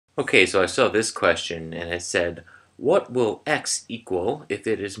Okay, so I saw this question and it said, what will x equal if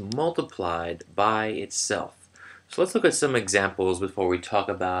it is multiplied by itself? So let's look at some examples before we talk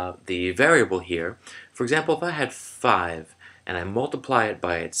about the variable here. For example, if I had 5 and I multiply it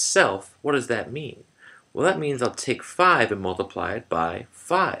by itself, what does that mean? Well, that means I'll take 5 and multiply it by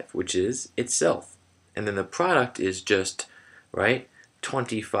 5, which is itself. And then the product is just, right,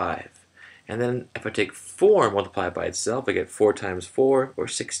 25. And then if I take 4 and multiply it by itself, I get 4 times 4, or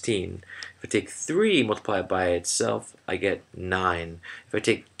 16. If I take 3 and multiply it by itself, I get 9. If I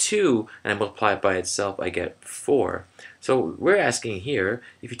take 2 and I multiply it by itself, I get 4. So we're asking here,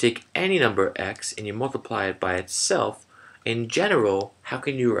 if you take any number x and you multiply it by itself, in general, how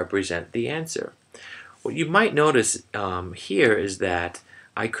can you represent the answer? What you might notice here is that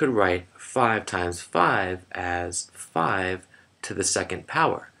I could write 5 times 5 as 5 to the second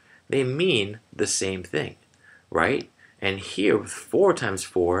power. They mean the same thing, right? And here with 4 times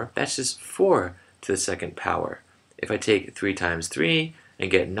 4, that's just 4 to the second power. If I take 3 times 3 and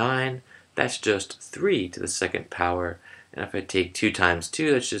get 9, that's just 3 to the second power. And if I take 2 times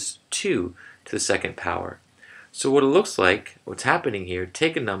 2, that's just 2 to the second power. So what it looks like, what's happening here,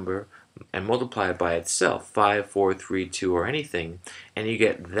 take a number and multiply it by itself, 5, 4, 3, 2, or anything, and you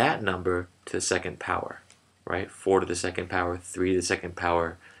get that number to the second power, right? 4 to the second power, 3 to the second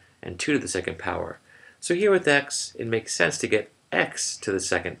power, and 2 to the second power. So here with x, it makes sense to get x to the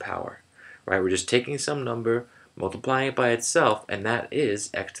second power, right? We're just taking some number, multiplying it by itself, and that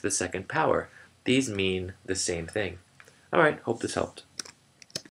is x to the second power. These mean the same thing. All right, hope this helped.